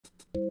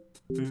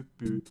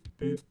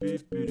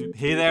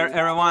Hey there,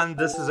 everyone.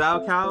 This is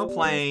raocow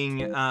playing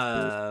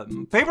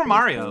Paper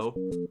Mario.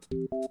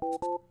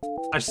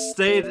 I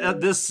stayed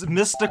at this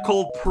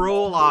mystical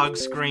prologue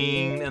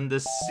screen in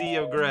this sea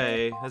of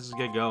gray. Let's just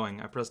get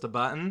going. I pressed a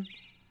button.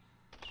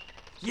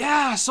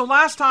 Yeah, so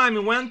last time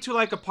we went to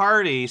like a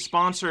party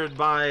sponsored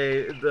by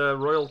the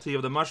royalty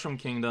of the Mushroom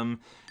Kingdom.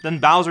 Then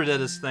Bowser did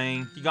his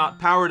thing. He got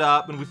powered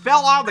up and we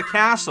fell out of the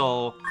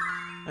castle.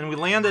 And we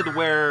landed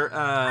where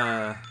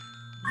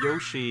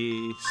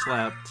Yoshi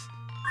slept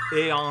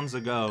aeons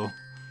ago.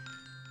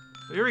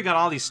 Here we got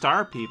all these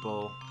star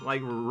people.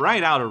 Like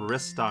right out of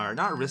Ristar.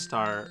 Not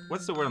Ristar.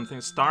 What's the word I'm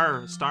thinking?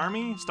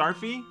 Starmie?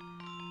 Starfy?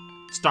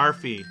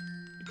 Starfy.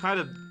 You kind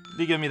of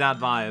give me that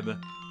vibe.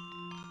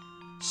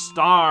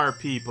 Star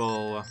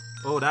people.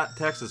 Oh, that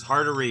text is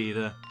hard to read.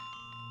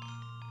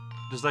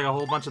 There's like a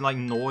whole bunch of like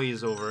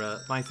noise over it.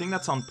 But I think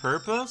that's on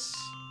purpose.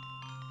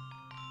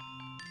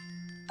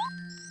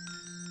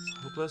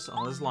 It's hopeless,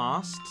 all is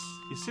lost.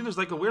 You see there's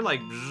like a weird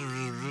like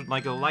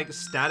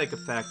static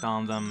effect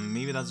on them.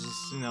 Maybe that's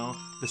just, you know,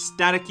 the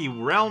staticky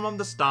realm of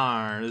the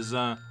stars.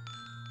 Mario's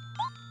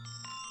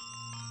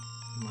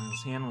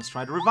hand, let's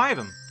try to revive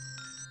him.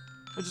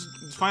 Or just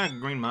find a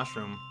green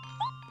mushroom.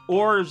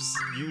 Or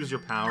use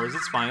your powers,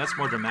 it's fine, that's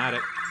more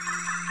dramatic.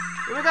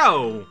 Here we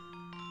go!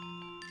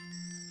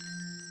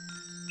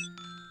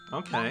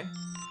 Okay.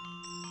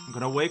 I'm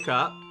gonna wake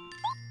up.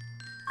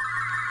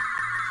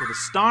 So the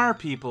star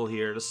people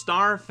here, the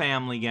star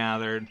family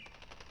gathered.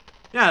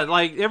 Yeah,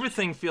 like,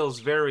 everything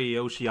feels very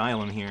Yoshi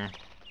Island here.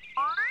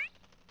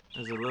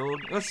 There's a little...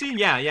 Let's see,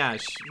 yeah,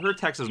 her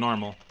text is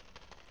normal.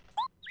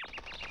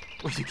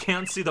 Wait, you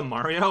can't see the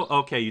Mario?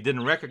 Okay, you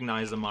didn't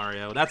recognize the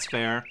Mario, that's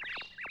fair.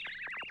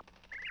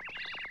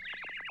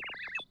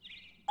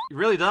 It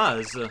really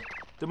does.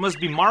 There must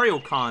be Mario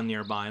Con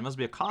nearby. It must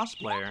be a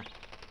cosplayer.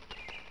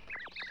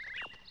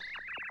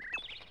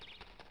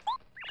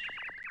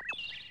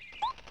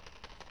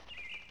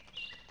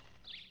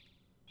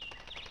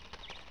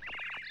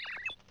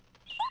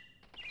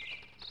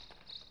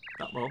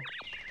 Uh-oh.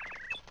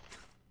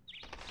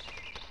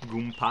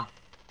 Goomba.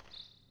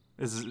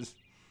 This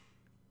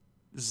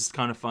is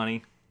kind of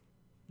funny.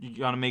 You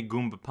gotta make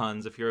Goomba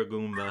puns if you're a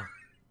Goomba.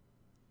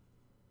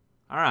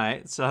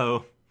 Alright,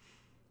 so...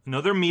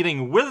 Another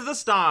meeting with the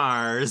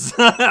stars!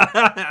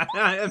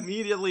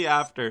 Immediately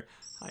after.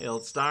 Hi,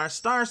 old star.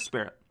 Star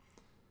spirit.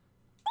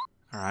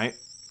 Alright.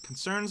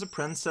 Concerns a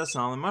princess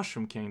on the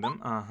Mushroom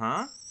Kingdom.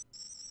 Uh-huh.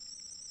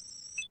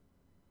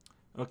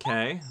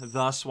 Okay.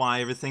 Thus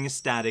why everything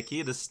is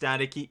staticky. The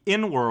staticky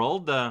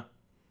in-world.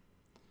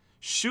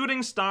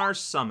 Shooting Star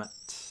Summit.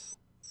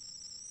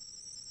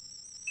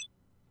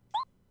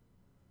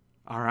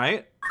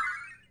 Alright.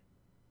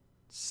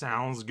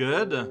 Sounds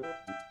good.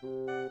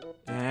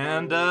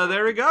 And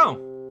there we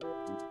go.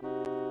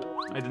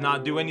 I did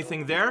not do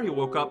anything there. He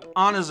woke up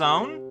on his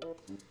own.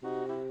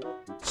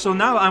 So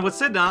now I would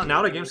say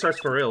now the game starts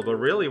for real, but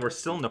really we're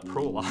still in the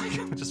prologue,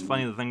 which is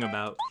funny to think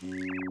about.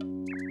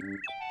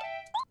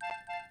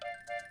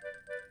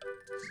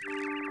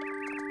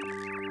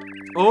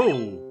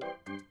 Oh.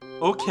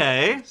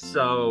 Okay,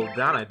 so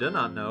that I did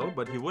not know,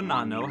 but he would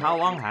not know. How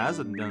long has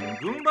it been?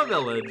 Goomba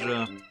Village.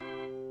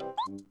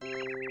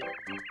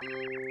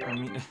 I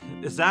mean,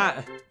 is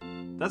that...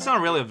 That's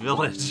not really a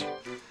village.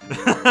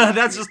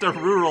 That's just a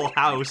rural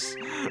house.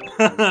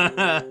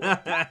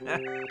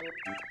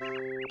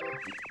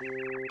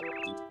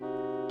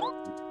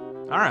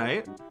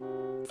 Alright.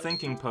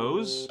 Thinking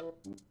pose.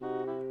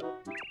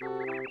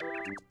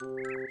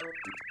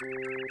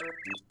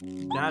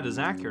 That is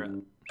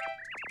accurate.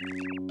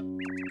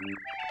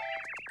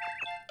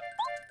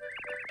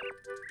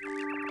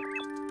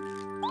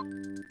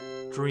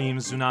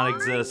 Dreams do not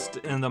exist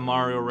in the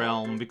Mario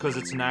realm because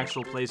it's an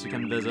actual place you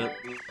can visit.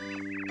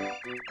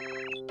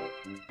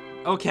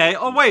 Okay,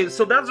 oh wait,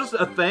 so that's just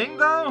a thing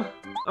though?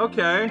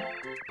 Okay.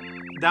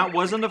 That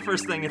wasn't the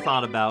first thing you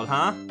thought about,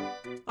 huh?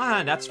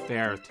 Ah, that's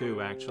fair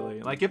too, actually.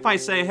 Like if I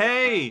say,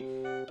 hey,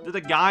 did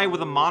a guy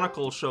with a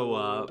monocle show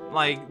up?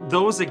 Like,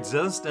 those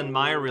exist in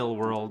my real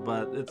world,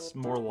 but it's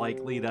more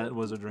likely that it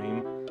was a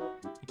dream.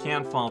 You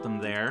can't fault him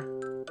there.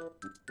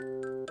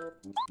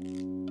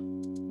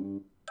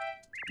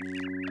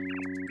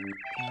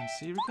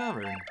 See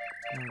recovered.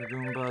 The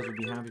Goombas would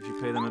be happy if you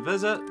pay them a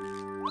visit.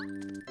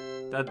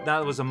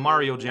 That was a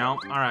Mario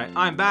jump. Alright,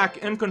 I'm back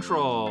in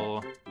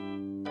control.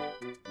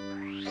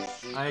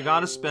 I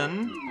got a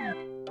spin.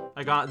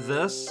 I got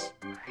this.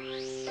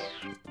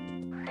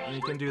 And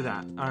you can do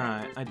that.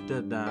 Alright, I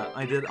did that.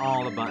 I did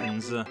all the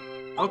buttons.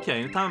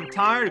 Okay, I'm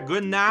tired.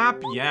 Good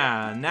nap?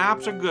 Yeah,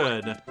 naps are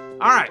good.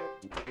 Alright.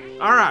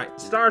 Alright,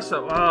 start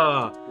so.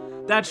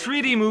 That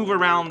 3D move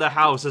around the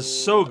house is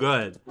so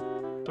good.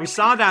 We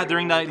saw that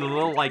during that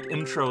little, like,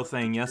 intro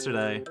thing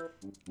yesterday.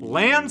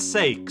 Land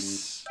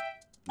sakes.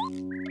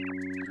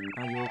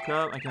 I woke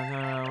up. I can't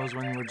tell I was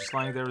when you were just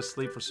lying there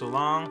asleep for so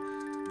long.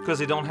 Because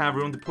they don't have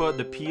room to put.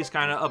 The piece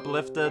kind of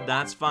uplifted.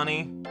 That's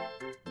funny.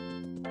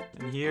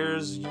 And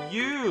here's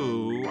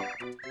you.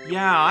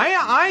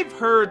 Yeah, I've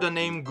heard the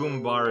name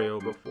Goombario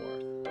before.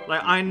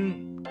 Like,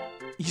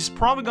 he's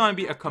probably gonna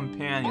be a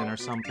companion or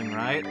something,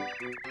 right?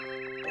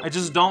 I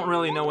just don't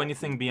really know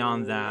anything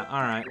beyond that.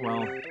 Alright,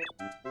 well.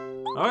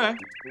 Okay.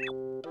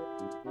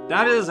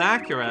 That is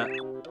accurate.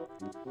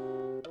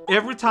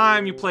 Every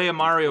time you play a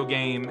Mario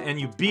game and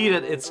you beat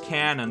it, it's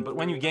canon, but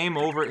when you game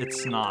over,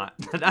 it's not.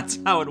 That's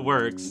how it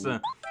works.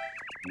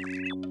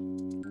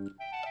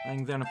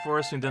 Lying there in the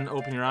forest and you didn't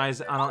open your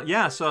eyes.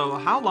 Yeah, so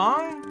how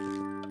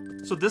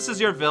long? So this is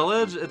your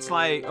village? It's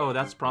like, oh,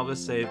 that's probably a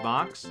save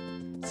box.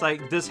 It's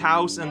like this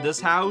house and this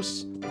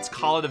house. Let's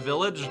call it a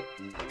village.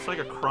 It's like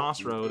a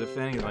crossroad, if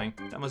anything.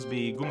 That must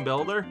be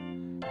Goombuilder?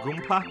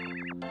 Goompa?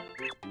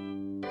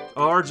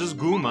 Or just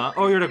Gooma.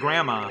 Oh, you're the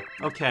grandma.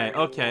 Okay,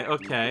 okay,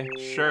 okay.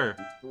 Sure.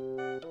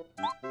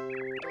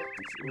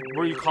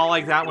 Were you called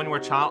like that when you were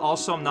a child?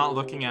 Also, I'm not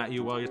looking at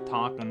you while you're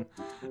talking.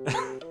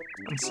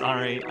 I'm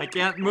sorry. I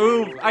can't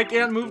move. I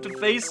can't move to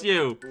face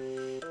you.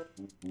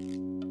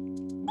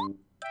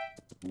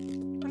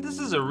 And this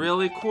is a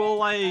really cool,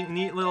 like,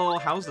 neat little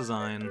house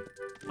design.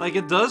 Like,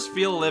 it does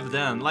feel lived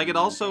in. Like, it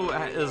also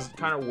is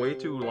kind of way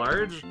too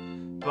large.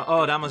 But,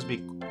 oh, that must be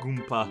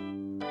Goompa.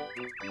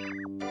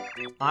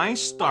 I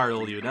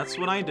startle you. That's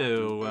what I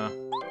do.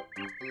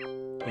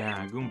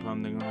 Yeah,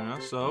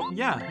 Goompa. So,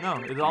 yeah, no,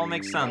 it all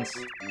makes sense.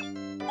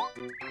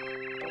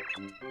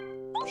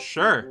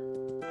 Sure.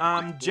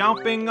 I'm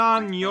jumping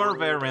on your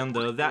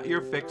veranda that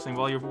you're fixing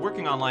while you're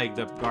working on, like,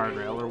 the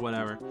guardrail or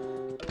whatever.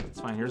 It's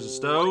fine. Here's a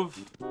stove.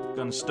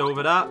 Gonna stove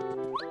it up.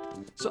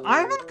 So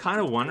I've been kind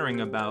of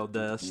wondering about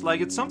this. Like,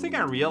 it's something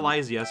I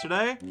realized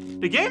yesterday.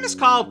 The game is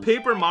called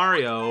Paper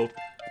Mario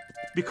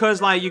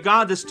because, like, you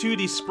got this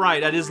 2D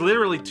sprite that is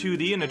literally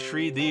 2D in a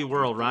 3D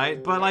world,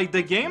 right? But, like,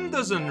 the game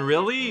doesn't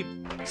really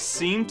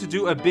seem to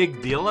do a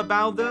big deal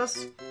about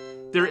this.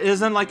 There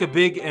isn't, like, a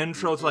big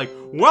intro. It's like,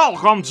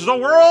 welcome to the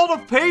world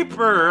of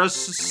paper, a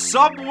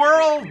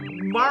sub-world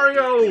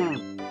Mario,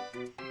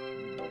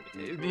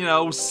 you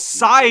know,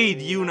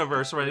 side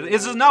universe or anything.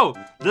 It's just, no,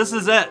 this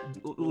is it.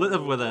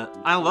 Live with it.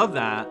 I love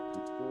that.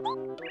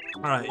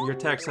 Alright, your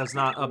text has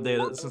not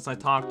updated since I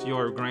talked to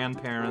your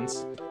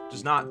grandparents. Which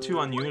is not too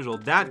unusual.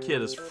 That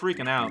kid is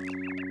freaking out.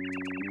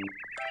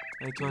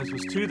 They told us it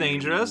was too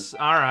dangerous.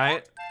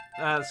 Alright.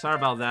 Sorry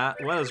about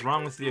that. What is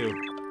wrong with you?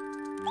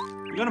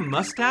 You got a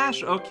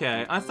mustache?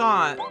 Okay. I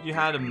thought you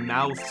had a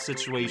mouth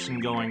situation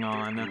going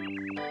on.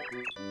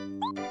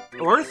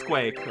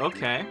 Earthquake.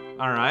 Okay.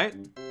 Alright.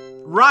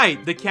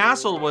 Right! The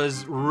castle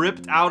was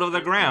ripped out of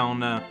the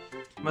ground.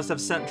 Must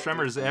have sent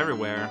tremors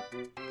everywhere.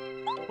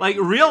 Like,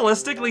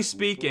 realistically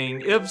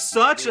speaking, if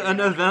such an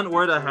event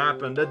were to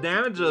happen, the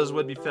damages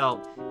would be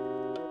felt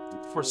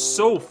for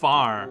so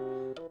far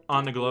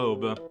on the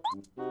globe.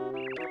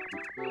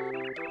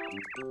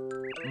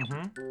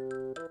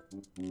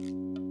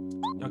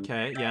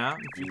 Okay, yeah.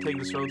 If you take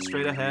this road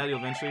straight ahead, you'll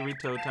eventually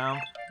reach Toad Town.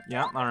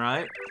 Yeah,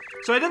 alright.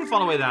 So I didn't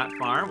fall away that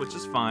far, which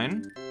is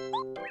fine.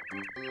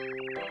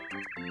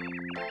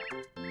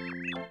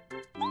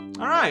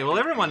 Alright, well,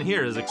 everyone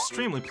here is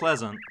extremely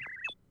pleasant.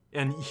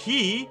 And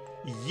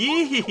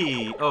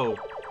yee-hee-hee. Oh.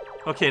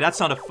 Okay, that's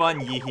not a fun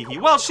yee-hee-hee.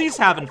 Well, she's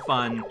having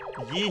fun.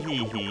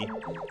 Yee-hee-hee.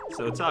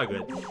 So it's all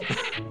good.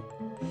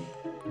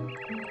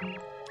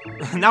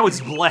 Now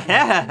it's blah.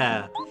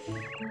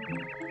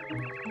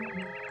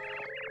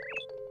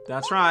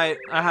 That's right.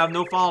 I have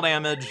no fall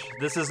damage.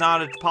 This is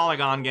not a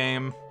polygon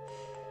game.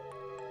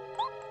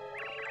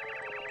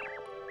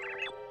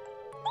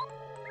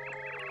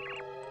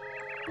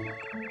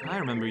 I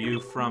remember you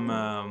from,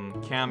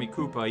 Kammy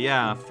Koopa.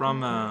 Yeah,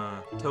 from,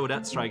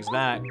 Toadette Strikes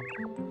Back.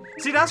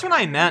 See, that's what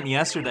I meant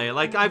yesterday.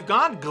 Like, I've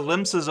got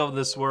glimpses of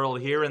this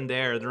world here and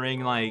there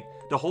during, like,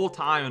 the whole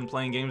time I'm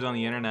playing games on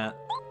the internet.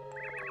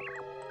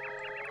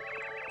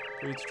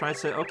 Let's try to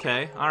say,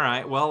 okay,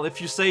 alright. Well,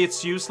 if you say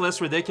it's useless,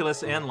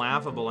 ridiculous, and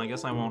laughable, I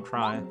guess I won't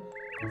try.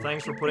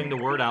 Thanks for putting the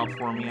word out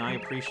for me. I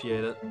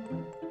appreciate it.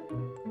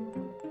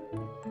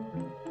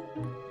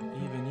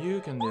 Even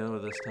you can deal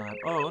with this time.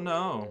 Oh,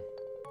 no.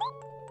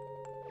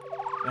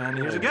 And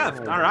here's a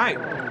gift. Alright.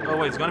 Oh,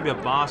 wait, it's gonna be a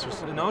boss or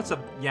something. No, it's a...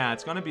 Yeah,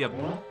 it's gonna be a...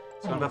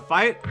 It's gonna be a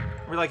fight?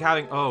 We're like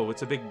having... Oh,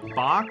 it's a big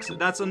box?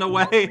 That's in the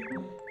way.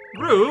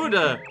 Rude!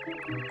 Well,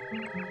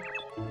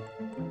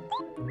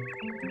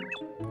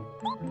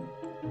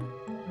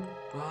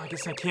 I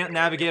guess I can't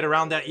navigate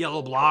around that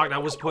yellow block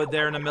that was put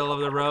there in the middle of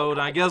the road.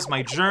 I guess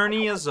my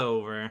journey is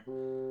over.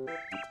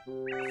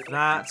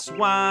 That's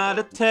what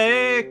it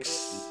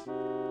takes.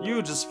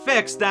 You just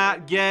fix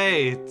that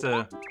gate.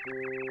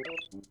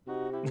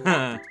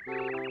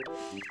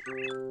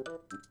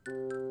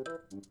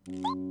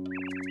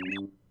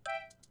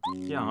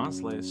 Yeah,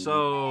 honestly.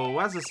 So,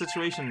 what's the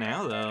situation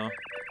now, though?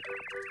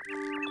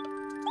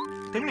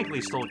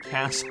 Technically stole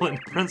castle and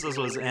princess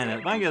was in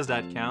it, but I guess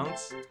that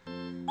counts.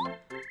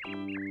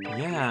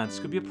 Yeah, this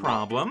could be a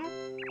problem.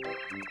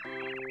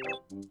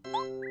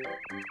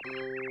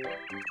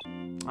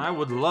 I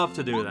would love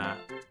to do that.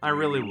 I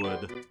really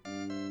would.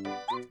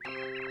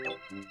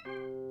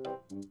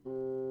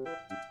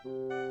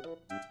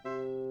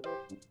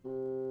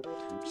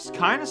 Just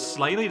kind of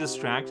slightly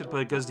distracted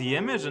because the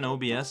image in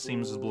OBS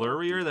seems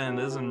blurrier than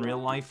it is in real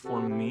life for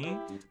me.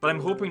 But I'm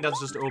hoping that's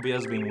just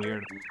OBS being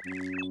weird.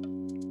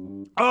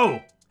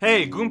 Oh!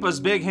 Hey, Goompa's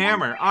big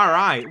hammer.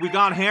 Alright, we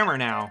got hammer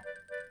now.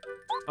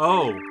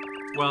 Oh.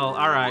 Well,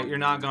 alright, you're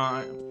not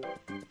gonna...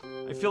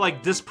 I feel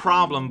like this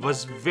problem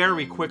was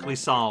very quickly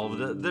solved.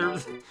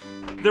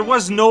 There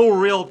was no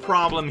real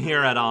problem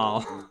here at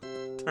all.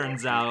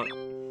 Turns out.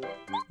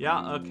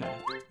 Yeah, okay.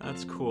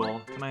 That's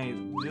cool. Can I...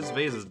 This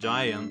vase is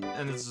giant,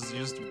 and it's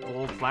just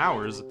old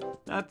flowers.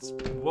 That's...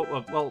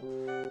 Well,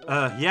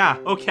 yeah,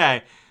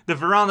 okay. The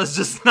veranda's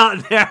just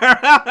not there.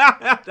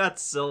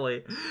 That's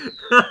silly.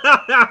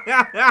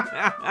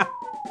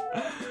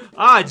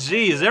 Ah,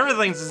 jeez,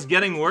 everything's just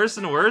getting worse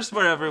and worse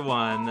for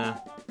everyone.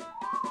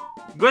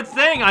 Good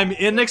thing I'm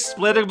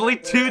inexplicably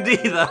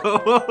 2D,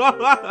 though.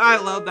 I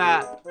love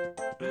that.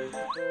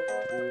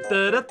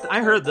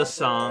 I heard this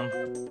song.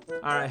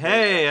 Alright,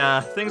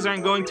 hey, things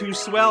aren't going too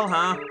swell,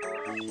 huh?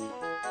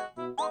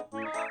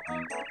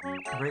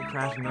 Great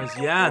crashing noise.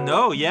 Yeah,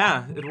 no,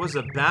 yeah. It was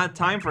a bad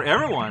time for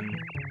everyone.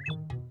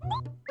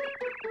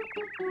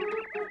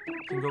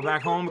 Can go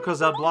back home because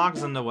that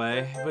block's in the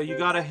way. But you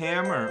got a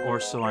hammer, or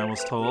so I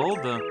was told.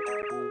 Alright,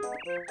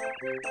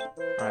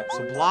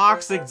 so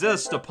blocks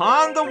exist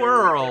upon the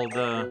world.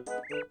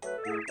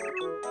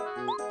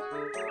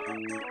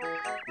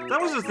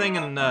 That was the thing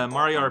in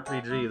Mario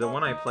RPG, the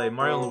one I played,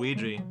 Mario and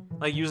Luigi.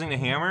 Like, using the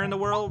hammer in the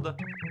world.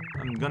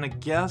 I'm gonna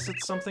guess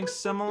it's something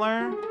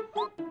similar.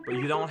 But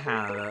you don't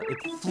have it.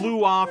 It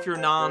flew off your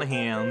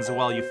non-hands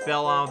while you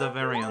fell out of the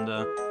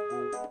veranda.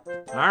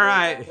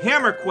 Alright,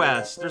 Hammer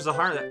Quest! There's a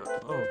heart that...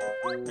 Oh,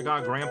 I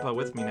got Grandpa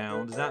with me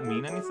now. Does that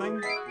mean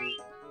anything?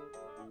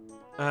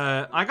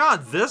 I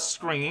got this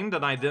screen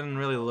that I didn't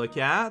really look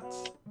at.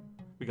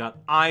 We got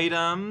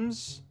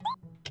items.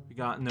 We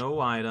got no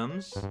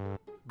items.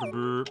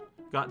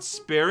 Got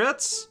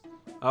spirits.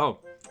 Oh,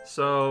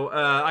 so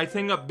I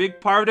think a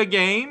big part of the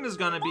game is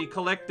gonna be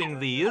collecting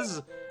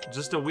these.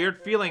 Just a weird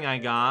feeling I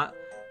got.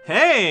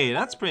 Hey,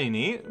 that's pretty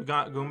neat. We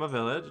got Goomba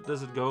Village.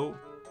 Does it go?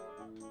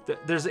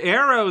 There's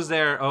arrows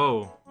there.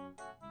 Oh,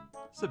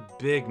 it's a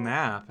big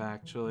map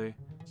actually.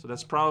 So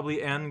that's probably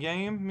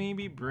endgame,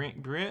 maybe.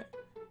 Brit.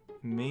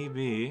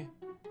 Maybe.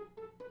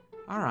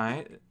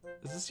 Alright.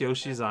 Is this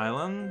Yoshi's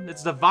Island?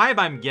 It's the vibe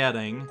I'm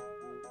getting.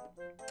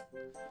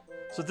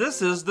 So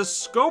this is the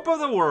scope of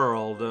the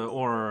world,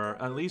 or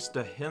at least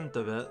a hint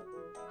of it.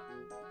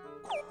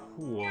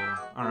 Cool.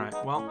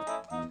 Alright, well.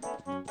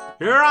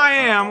 Here I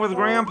am with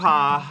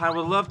Grandpa. I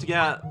would love to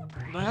get...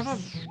 Do I have a...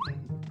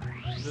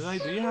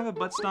 Do you have a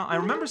butt stomp? I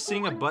remember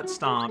seeing a butt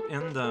stomp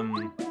in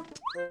the...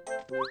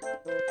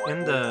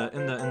 In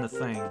the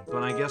thing,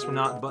 but I guess we're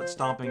not butt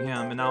stomping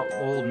him, and now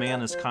old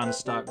man is kind of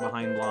stuck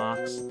behind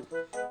blocks.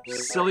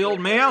 Silly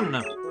old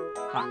man!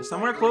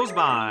 Somewhere close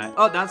by.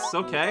 Oh, that's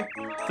okay.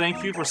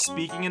 Thank you for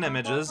speaking in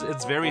images.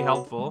 It's very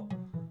helpful.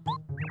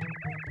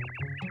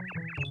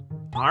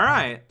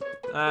 Alright.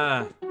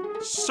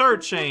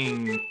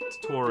 Searching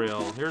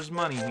tutorial. Here's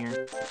money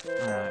here.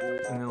 Alright.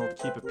 And it'll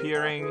keep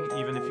appearing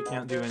even if you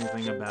can't do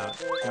anything about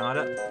it. Got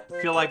it?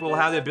 I feel like we'll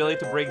have the ability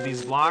to break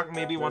these blocks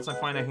maybe once I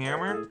find a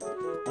hammer.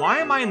 Why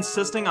am I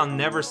insisting on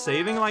never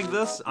saving like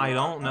this? I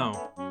don't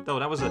know. Though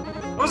that was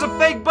a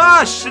fake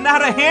bush and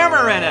had a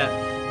hammer in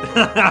it.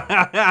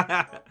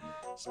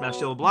 Smash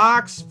yellow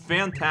blocks.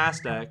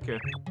 Fantastic.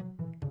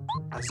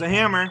 That's a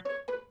hammer.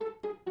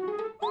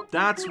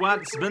 That's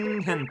what's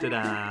been hinted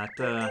at.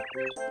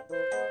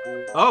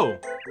 Oh.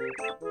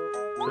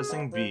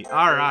 Pressing B.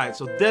 Alright,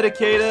 so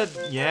dedicated.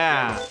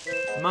 Yeah.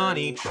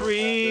 Money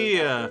tree.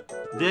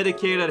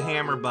 Dedicated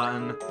hammer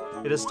button.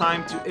 It is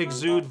time to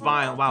exude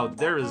violence. Wow,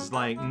 there is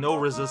like no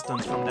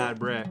resistance from that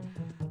brick.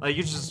 Like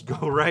you just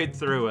go right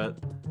through it.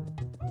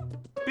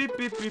 Beep,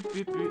 beep, beep,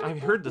 beep, beep. I've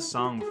heard this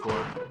song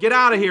before. Get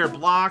out of here,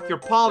 block. You're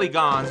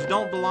polygons. You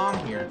don't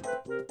belong here.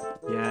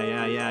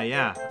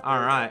 Yeah.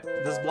 Alright.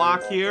 This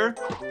block here.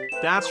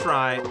 That's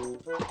right.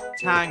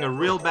 It's having a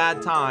real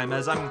bad time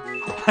as I'm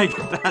having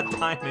a bad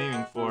time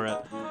aiming for it.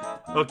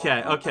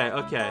 Okay.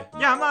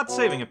 Yeah, I'm not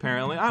saving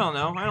apparently. I don't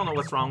know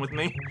what's wrong with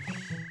me.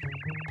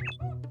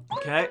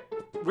 Okay.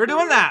 We're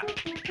doing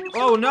that!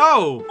 Oh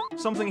no!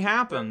 Something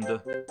happened.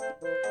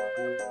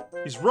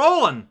 He's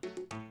rolling!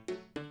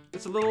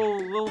 It's a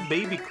little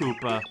baby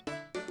Koopa.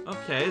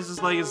 Okay, this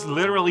is like it's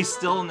literally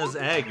still in his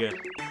egg.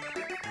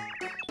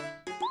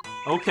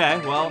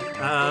 Okay, well,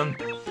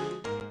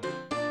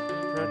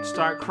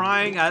 start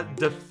crying at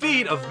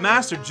defeat of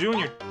Master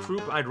Junior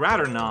Koopa. I'd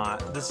rather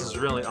not. This is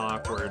really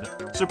awkward.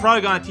 So you're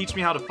probably gonna teach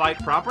me how to fight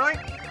properly?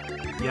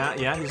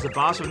 Yeah, he's the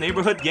boss of a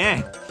neighborhood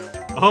gang.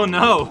 Oh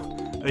no!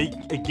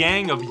 A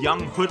gang of young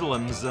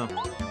hoodlums. You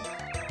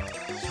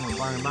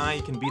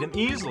can beat him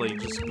easily.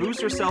 Just boost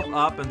yourself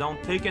up and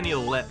don't take any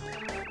lip.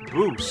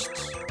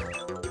 Boost.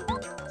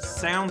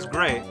 Sounds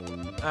great.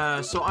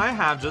 So I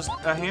have just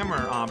a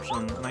hammer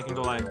option, and I can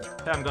go like,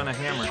 hey, I'm gonna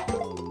hammer.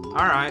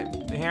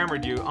 Alright,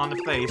 hammered you on the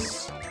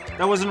face.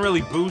 That wasn't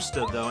really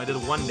boosted though, I did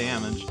 1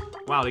 damage.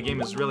 Wow, the game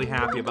is really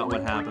happy about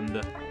what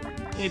happened.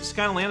 He just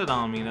kind of landed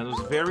on me. That was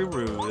very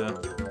rude.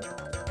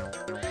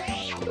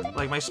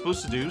 Like, am I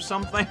supposed to do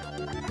something?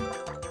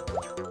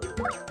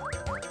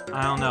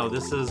 I don't know.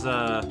 This is,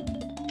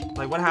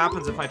 like, what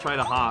happens if I try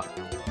to hop?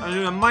 I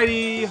do a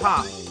mighty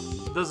hop.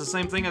 It does the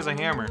same thing as a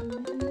hammer.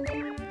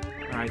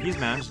 Alright, he's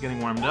mad. Just getting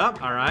warmed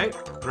up. Alright,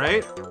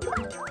 great.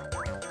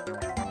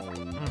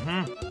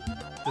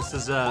 This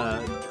is,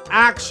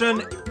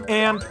 action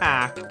and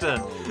packed.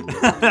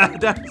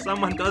 Then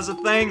someone does a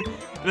thing,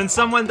 then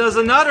someone does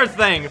another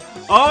thing.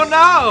 Oh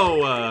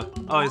no!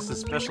 Oh, it's a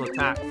special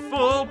attack.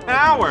 Full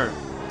power!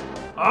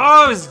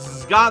 Oh,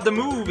 he's got the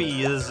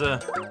movies.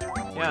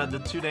 Yeah, the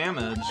 2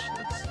 damage.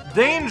 That's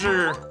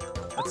danger!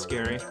 That's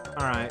scary.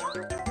 Alright.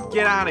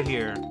 Get out of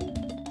here.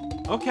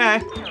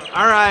 Okay.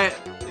 Alright.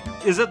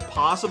 Is it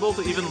possible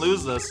to even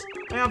lose this?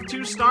 I have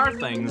 2 star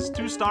things.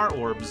 2 star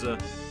orbs.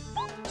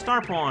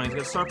 Star points.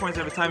 Get star points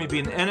every time you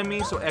beat an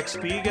enemy, so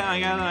XP. I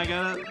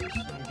got it.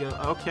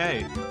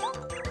 Okay.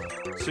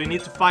 So you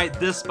need to fight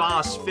this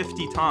boss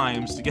 50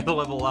 times to get a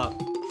level up.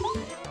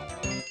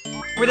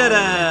 We did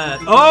it!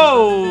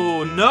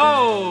 Oh,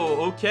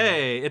 no!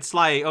 Okay. It's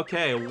like,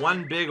 okay,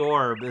 1 big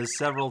orb is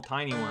several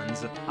tiny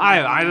ones.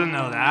 I didn't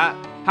know that.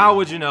 How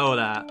would you know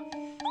that?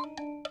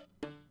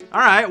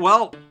 Alright,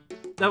 well,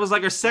 that was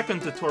like our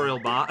second tutorial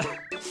bot.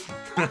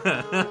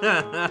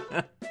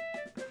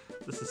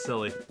 This is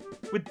silly.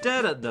 We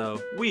did it, though.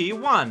 We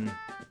won!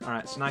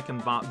 Alright, so now I can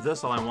bop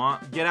this all I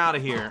want. Get out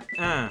of here.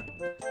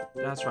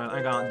 That's right,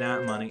 I got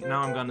that money.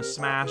 Now I'm gonna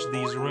smash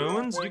these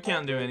ruins. You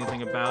can't do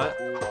anything about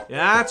it.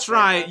 Yeah, that's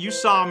right, you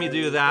saw me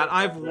do that.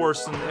 I've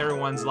worsened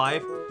everyone's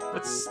life.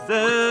 What's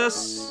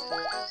this?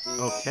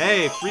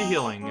 Okay, free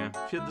healing.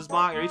 If you hit this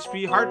block, your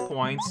HP heart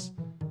points.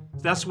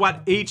 That's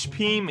what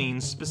HP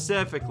means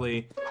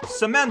specifically.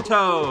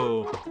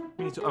 Cemento!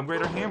 We need to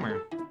upgrade our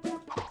hammer.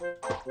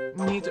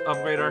 We need to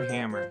upgrade our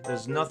hammer.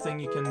 There's nothing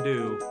you can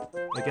do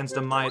against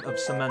the might of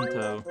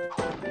Cemento.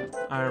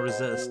 I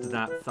resist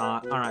that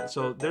thought. Alright,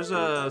 so there's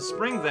a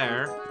spring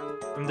there,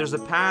 and there's a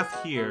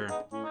path here.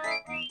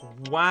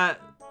 What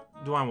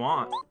do I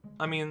want?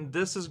 I mean,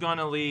 this is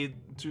gonna lead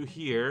to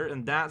here,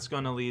 and that's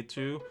gonna lead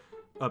to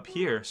up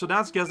here. So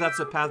guess that's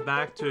a path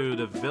back to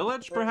the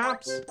village,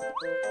 perhaps?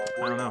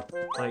 I don't know.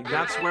 Like,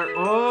 that's where...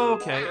 Oh,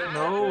 okay.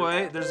 No,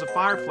 wait. There's a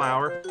fire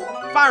flower.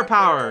 Fire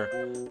power!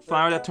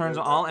 Flower that turns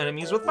on all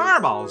enemies with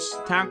fireballs.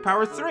 Attack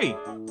power 3.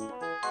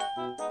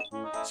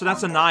 So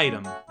that's an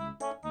item.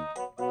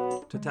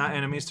 To attack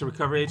enemies to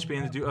recover HP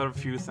and to do other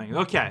few things.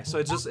 Okay, so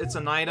it's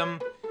an item.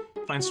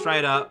 Find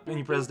straight up, and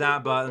you press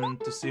that button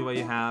to see what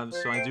you have.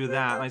 So I do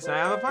that, and I say I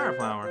have a fire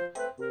flower.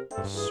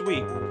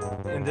 Sweet.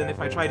 And then if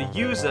I try to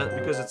use it,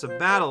 because it's a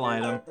battle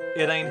item,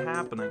 it ain't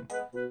happening.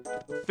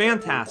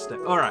 Fantastic.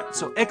 Alright,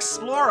 so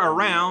explore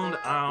around.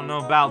 I don't know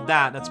about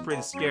that. That's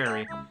pretty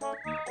scary.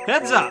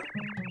 Heads up!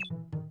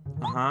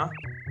 Uh-huh.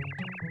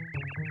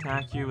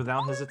 Attack you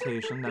without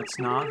hesitation. That's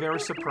not very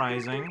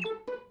surprising.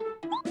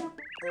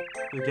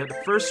 You get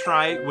the first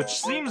strike, which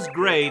seems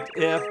great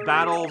if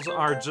battles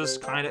are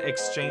just kind of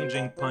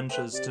exchanging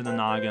punches to the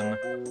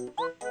noggin.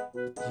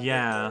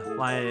 Yeah,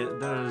 like,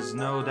 there's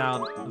no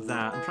doubt of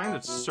that. I'm trying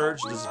to search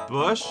this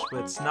bush,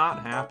 but it's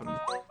not happening.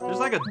 There's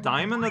like a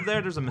diamond up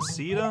there, there's a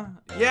Meseta.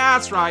 Yeah,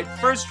 that's right,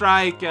 first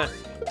strike. So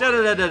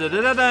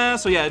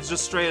yeah, it's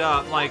just straight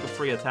up like a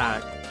free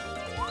attack.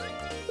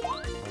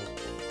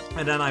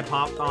 And then I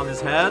popped on his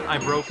head, I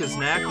broke his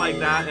neck like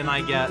that, and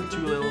I get 2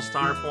 little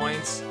star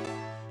points.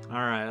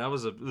 Alright, that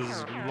was a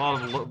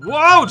lot of...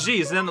 Whoa,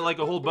 jeez! Then like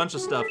a whole bunch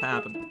of stuff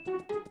happened.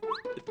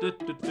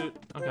 Okay,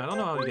 I don't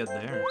know how to get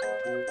there.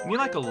 I need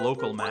like a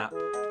local map.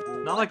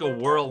 Not like a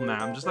world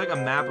map, just like a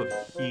map of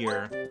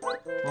here.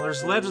 Well,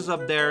 there's ledges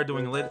up there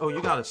doing oh, you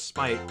got a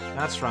spike.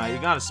 That's right, you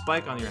got a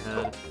spike on your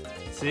head.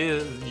 See,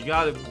 you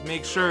gotta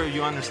make sure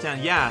you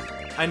understand. Yeah,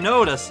 I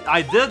noticed.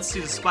 I did see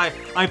the spike.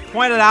 I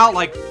pointed out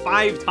like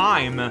 5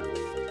 times.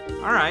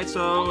 Alright,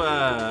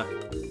 so,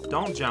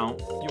 don't jump.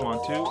 You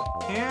want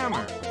to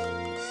hammer.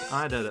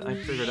 I did it. I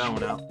figured that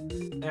one out.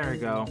 There we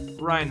go.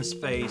 Right in his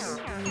face.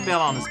 Fell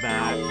on his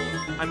back.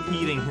 I'm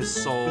eating his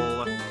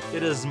soul.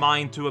 It is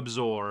mine to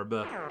absorb.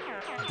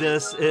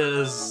 This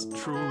is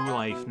true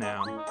life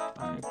now.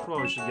 I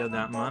probably should get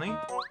that money.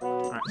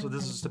 Alright, so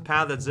this is the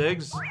path that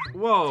zigs.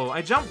 Whoa,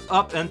 I jumped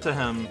up into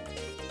him.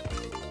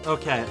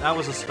 Okay, that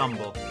was a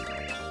stumble.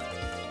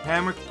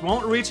 Hammer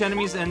won't reach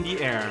enemies in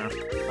the air.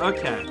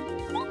 Okay.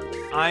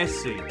 I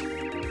see.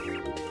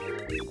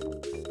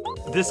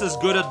 This is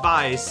good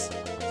advice,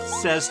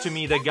 says to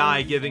me the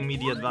guy giving me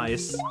the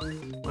advice.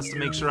 Wants to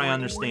make sure I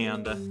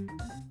understand.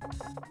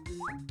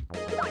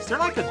 Is there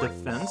like a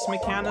defense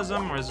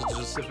mechanism, or is it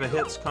just if a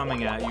hit's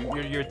coming at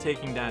you, you're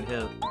taking that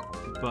hit,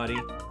 buddy?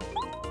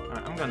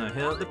 Alright, I'm gonna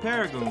hit the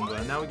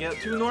Paragoomba. Now we get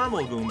 2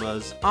 normal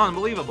Goombas.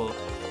 Unbelievable.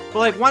 But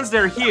like, once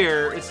they're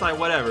here, it's like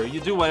whatever.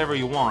 You do whatever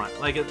you want.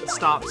 Like, it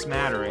stops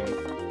mattering.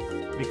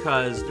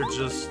 Because they're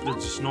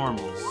just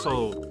normal.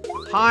 So,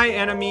 high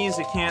enemies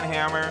you can't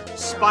hammer.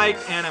 Spike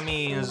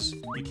enemies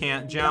you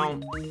can't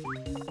jump.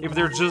 If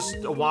they're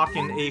just a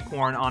walking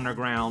acorn on the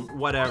ground,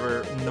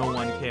 whatever, no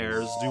one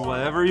cares. Do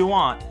whatever you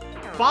want.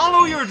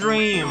 Follow your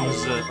dreams!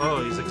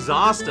 Oh, he's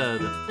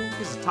exhausted.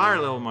 He's tired,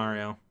 little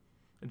Mario.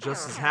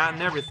 Adjusts his hat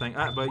and everything.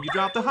 But you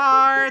dropped the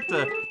heart,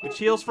 which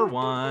heals for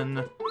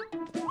 1.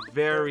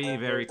 Very,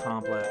 very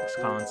complex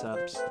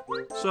concepts.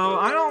 So,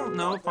 I don't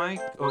know if I...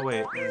 Oh,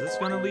 wait. Is this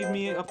gonna lead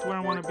me up to where I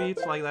want to be?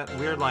 It's like that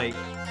weird, like,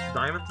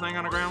 diamond thing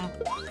on the ground?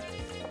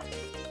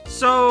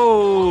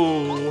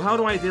 So, how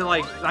do I do,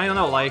 like... I don't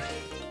know, like...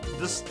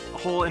 This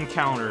whole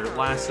encounter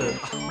lasted,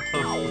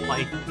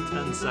 like,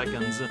 10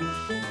 seconds.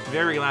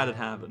 Very glad it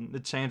happened.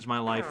 It changed my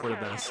life for the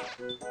best.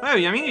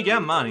 Hey, I mean, you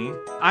get money.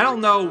 I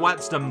don't know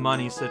what's the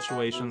money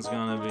situation's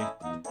gonna be.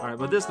 Alright,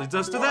 but this leads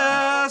us to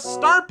the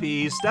star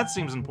piece. That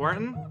seems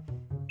important.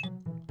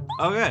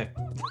 Okay.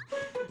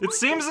 It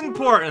seems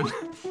important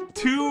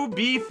to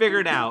be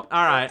figured out.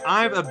 Alright,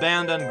 I've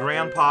abandoned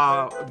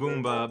Grandpa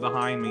Goomba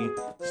behind me.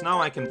 So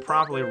now I can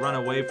properly run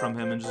away from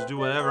him and just do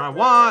whatever I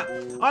want.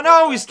 Oh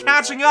no, he's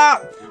catching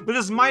up with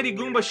his mighty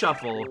Goomba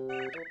shuffle.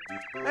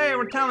 Hey,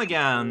 we're 10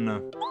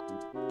 again.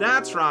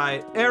 That's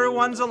right,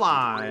 everyone's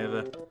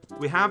alive.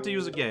 We have to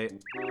use a gate.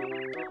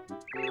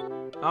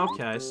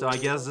 Okay, so I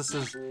guess this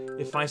is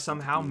if I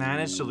somehow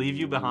manage to leave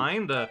you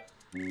behind.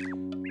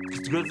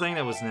 It's a good thing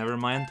that was never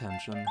my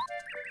intention.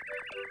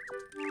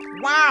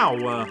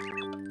 Wow!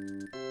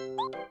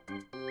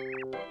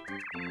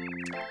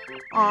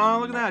 Aw,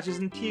 look at that, she's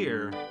in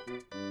tear.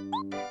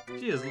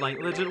 She is, like,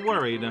 legit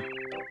worried.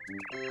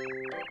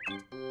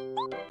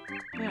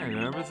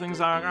 Yeah, everything's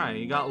alright.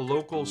 You got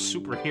local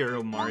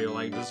superhero Mario,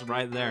 like, just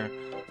right there.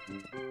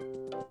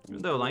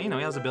 Even though, like, you know,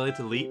 he has the ability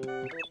to leap.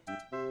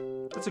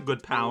 That's a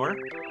good power.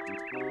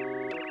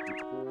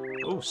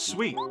 Oh,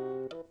 sweet.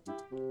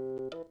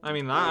 I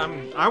mean,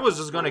 I was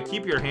just gonna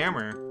keep your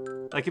hammer.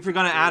 Like, if you're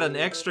gonna add an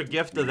extra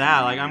gift to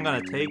that, like, I'm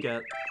gonna take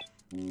it.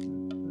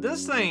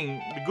 This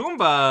thing, the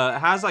Goomba,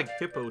 has, like,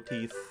 hippo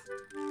teeth.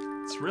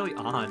 It's really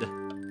odd.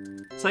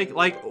 It's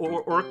like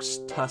Orc's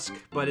tusk,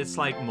 but it's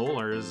like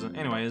molars.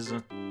 Anyways.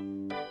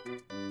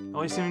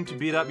 Always seem to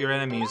beat up your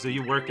enemies, so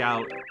you work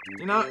out.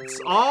 You know,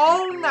 it's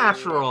all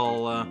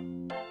natural.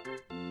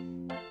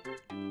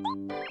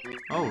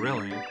 Oh,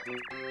 really?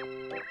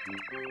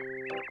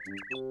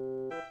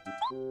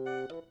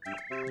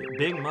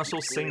 Big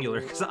muscle singular,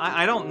 because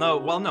I don't know.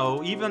 Well,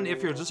 no, even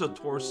if you're just a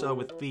torso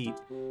with feet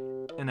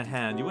and a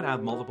head, you would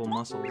have multiple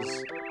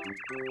muscles.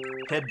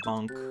 Head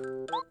bunk.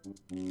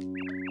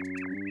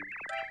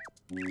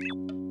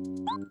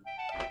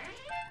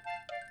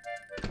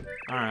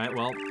 Alright,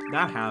 well,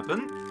 that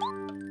happened.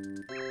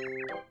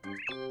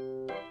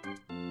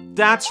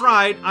 That's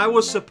right, I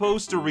was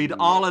supposed to read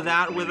all of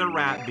that with a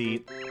rat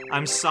beat.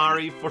 I'm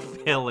sorry for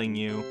failing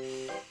you.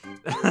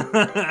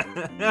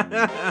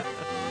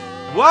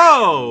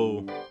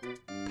 Whoa!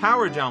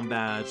 Power jump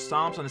badge.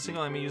 Stomps on a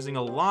single enemy using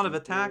a lot of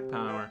attack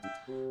power.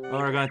 Oh,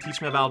 they're gonna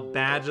teach me about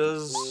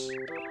badges.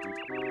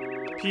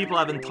 People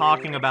have been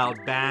talking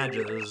about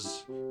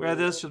badges. Where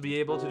this, you'll be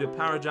able to do a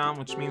power jump,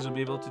 which means you'll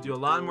be able to do a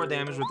lot more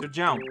damage with your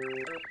jump.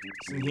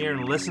 Listen here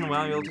and listen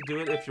well, you'll be able to do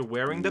it if you're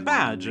wearing the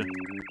badge.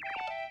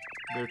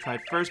 Better try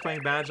first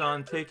putting badge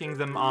on, taking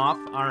them off.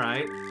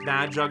 Alright.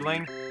 Badge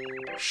juggling.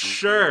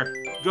 Sure.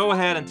 Go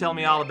ahead and tell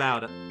me all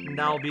about it. And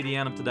that'll be the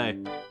end of today.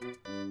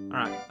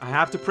 Alright. I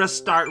have to press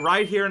start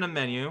right here in the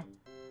menu.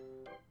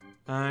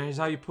 Here's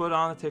how you put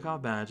on and take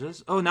off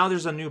badges. Oh, now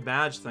there's a new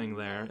badge thing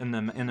there in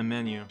the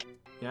menu.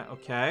 Yeah,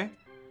 okay.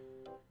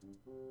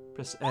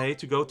 Press A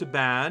to go to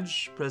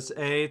badge. Press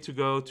A to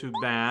go to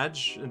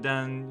badge. And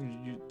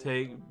then you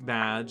take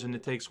badge, and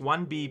it takes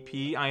 1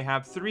 BP. I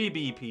have 3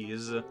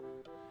 BPs.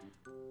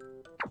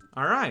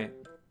 Alright.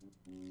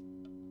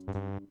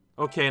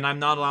 Okay, and I'm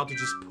not allowed to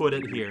just put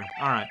it here.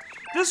 Alright.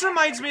 This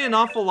reminds me an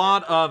awful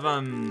lot of,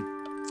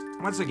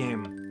 what's the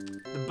game?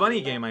 The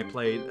bunny game I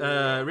played.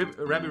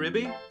 Rabby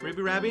Ribby?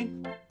 Ribby Rabby?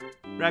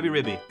 Rabby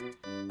Ribby.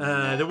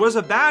 There was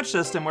a badge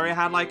system where it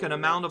had, like, an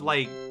amount of,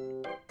 like,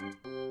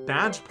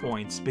 badge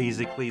points,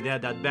 basically. They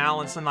had that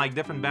balance and, like,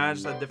 different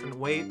badges had different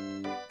weight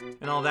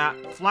and all that.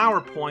 Flower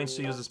points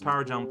to use this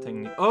power jump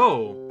thing.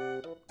 Oh!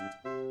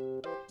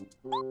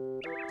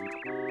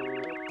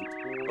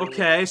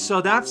 Okay,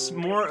 so that's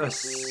more a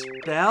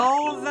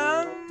spell,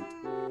 then?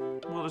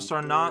 Well, those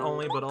are not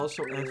only, but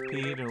also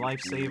FP, they're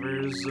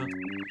lifesavers.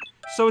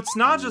 So it's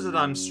not just that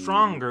I'm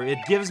stronger, it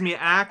gives me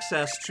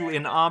access to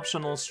an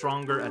optional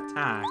stronger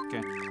attack.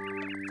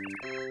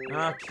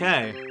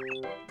 Okay.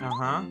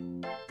 Uh-huh.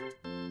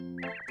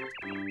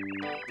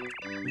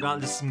 We got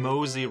this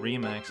Mosey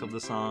remix of the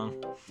song.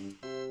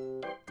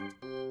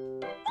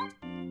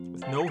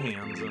 With no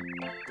hands.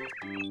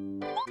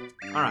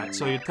 Alright,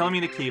 so you're telling me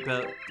to keep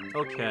it.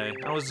 Okay,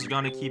 I was just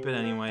gonna keep it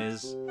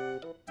anyways.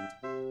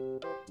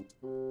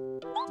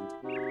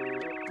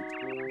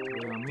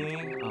 On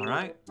me,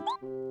 alright.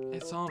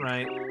 It's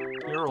alright.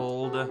 You're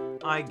old.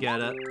 I get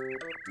it.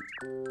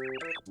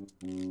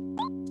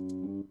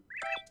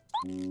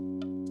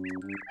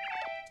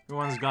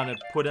 Everyone's gotta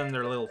put in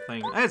their little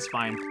thing. It's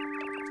fine.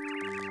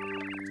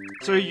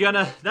 So you're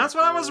gonna... That's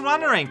what I was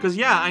wondering, because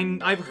yeah,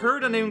 I've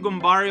heard the name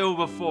Goombario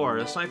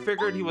before, so I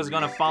figured he was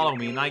gonna follow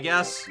me, and I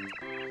guess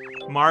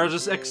Mario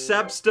just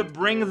accepts to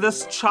bring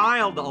this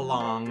child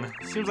along.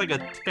 Seems like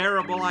a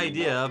terrible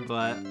idea,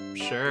 but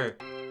sure.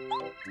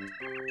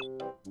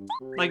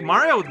 Like,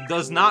 Mario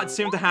does not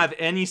seem to have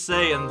any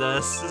say in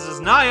this. This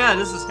is not, yeah,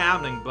 this is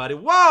happening, buddy.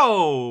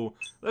 Whoa!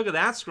 Look at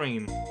that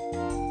screen.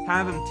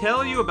 Have him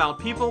tell you about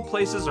people,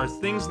 places, or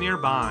things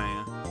nearby.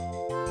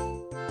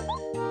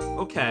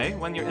 Okay,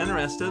 when you're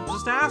interested,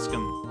 just ask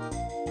him.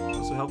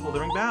 Also helpful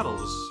during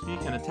battles. He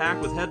can attack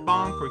with head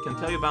bonk, or he can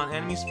tell you about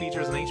enemies,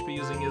 features, and HP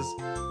using his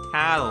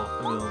paddle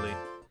ability.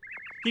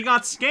 He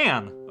got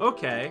scan.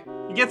 Okay.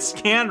 He gets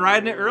scanned right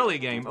in the early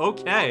game.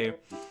 Okay.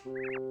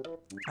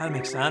 That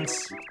makes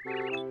sense.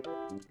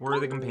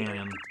 Worthy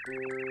companion.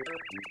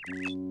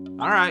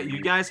 Alright, you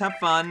guys have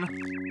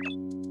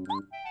fun.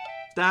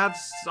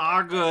 That's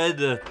all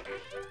good.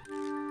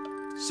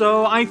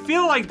 So, I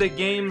feel like the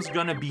game's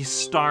gonna be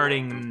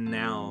starting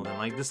now.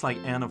 Like, this, like,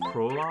 end of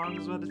prologue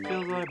is what it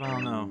feels like? I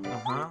don't know.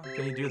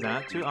 Can you do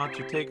that too? Ought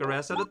to take a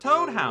rest at a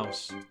Toad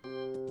house.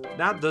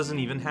 That doesn't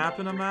even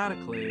happen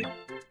automatically.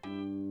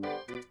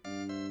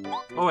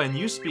 Oh, and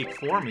you speak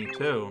for me,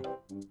 too.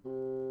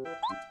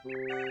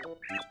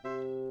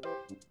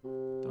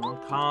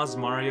 Don't cause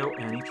Mario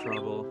any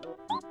trouble.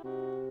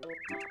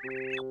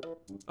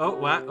 Oh,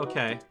 what?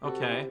 Okay,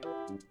 okay.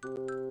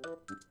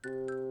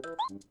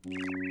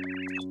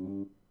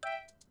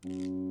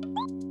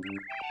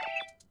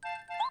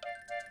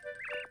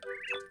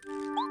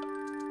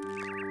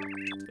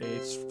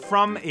 It's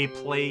from a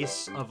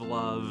place of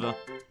love.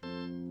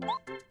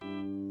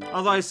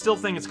 Although I still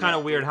think it's kind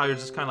of weird how you're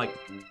just kind of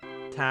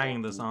like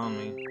tagging this on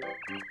me.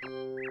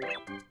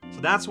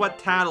 So that's what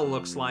Tattle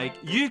looks like.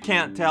 You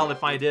can't tell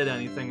if I did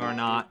anything or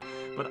not,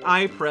 but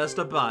I pressed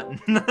a button.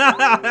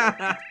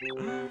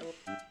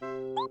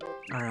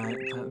 Alright,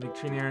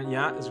 Victory near.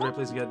 Yeah, is a great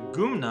place to get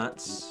Goom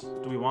Nuts.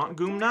 Do we want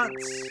Goom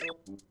Nuts?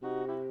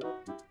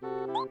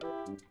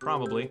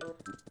 Probably.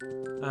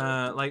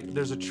 Like,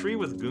 there's a tree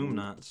with Goom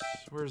Nuts.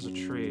 Where's the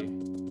tree?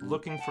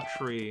 Looking for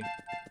tree.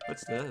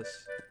 What's this?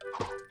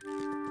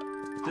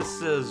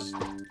 This is...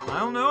 I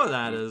don't know what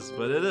that is,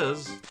 but it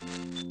is.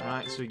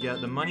 Alright, so we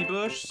get the money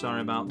bush.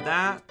 Sorry about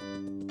that.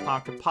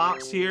 Pocket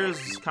Pops here is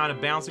just kind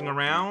of bouncing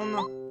around.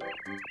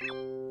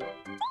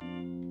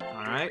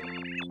 Alright.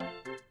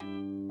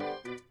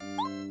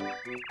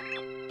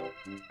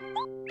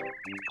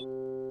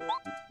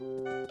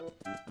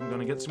 I'm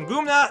gonna get some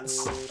Goom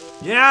Nuts!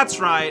 Yeah, that's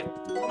right.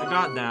 I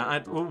got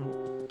that.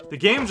 The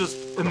game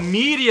just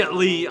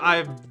immediately...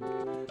 I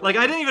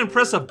didn't even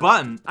press a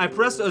button. I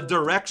pressed a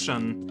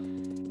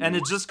direction, and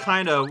it just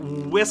kind of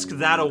whisked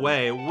that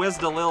away.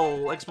 Whisked a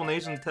little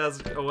explanation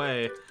test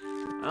away.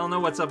 I don't know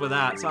what's up with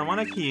that. So I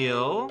want to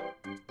heal.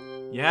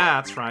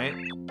 Yeah, that's right.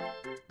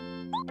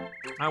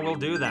 I will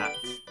do that.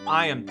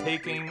 I am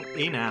taking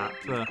a nap.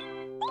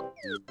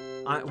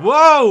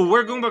 Whoa!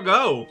 Where'd Goomba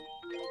go?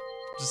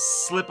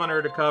 Just slip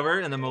under the cover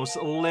in the most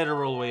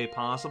literal way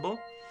possible.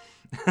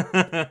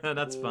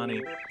 That's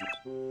funny.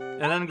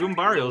 And then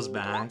Goombario's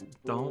back.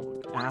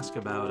 Don't ask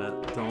about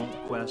it. Don't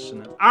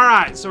question it.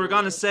 Alright, so we're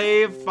gonna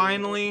save,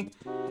 finally.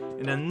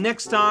 And then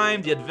next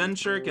time, the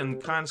adventure can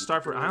kind of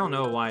start for... I don't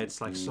know why it's,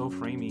 like, so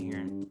framey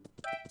here.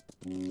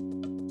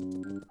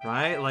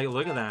 Right? Like,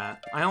 look at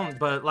that. I don't...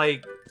 But,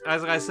 like,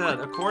 as I said,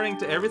 according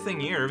to everything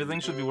here, everything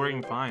should be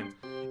working fine.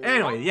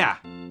 Anyway, yeah.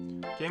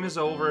 Game is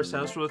over.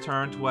 Status will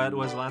return to what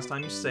was the last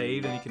time you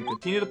saved, and you can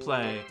continue to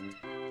play.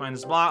 Find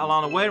this block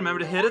along the way. Remember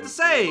to hit it to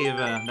save.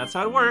 That's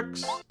how it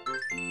works.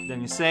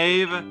 Then you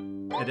save,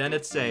 and then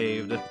it's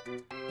saved. A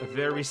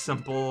very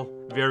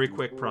simple, very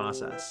quick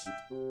process.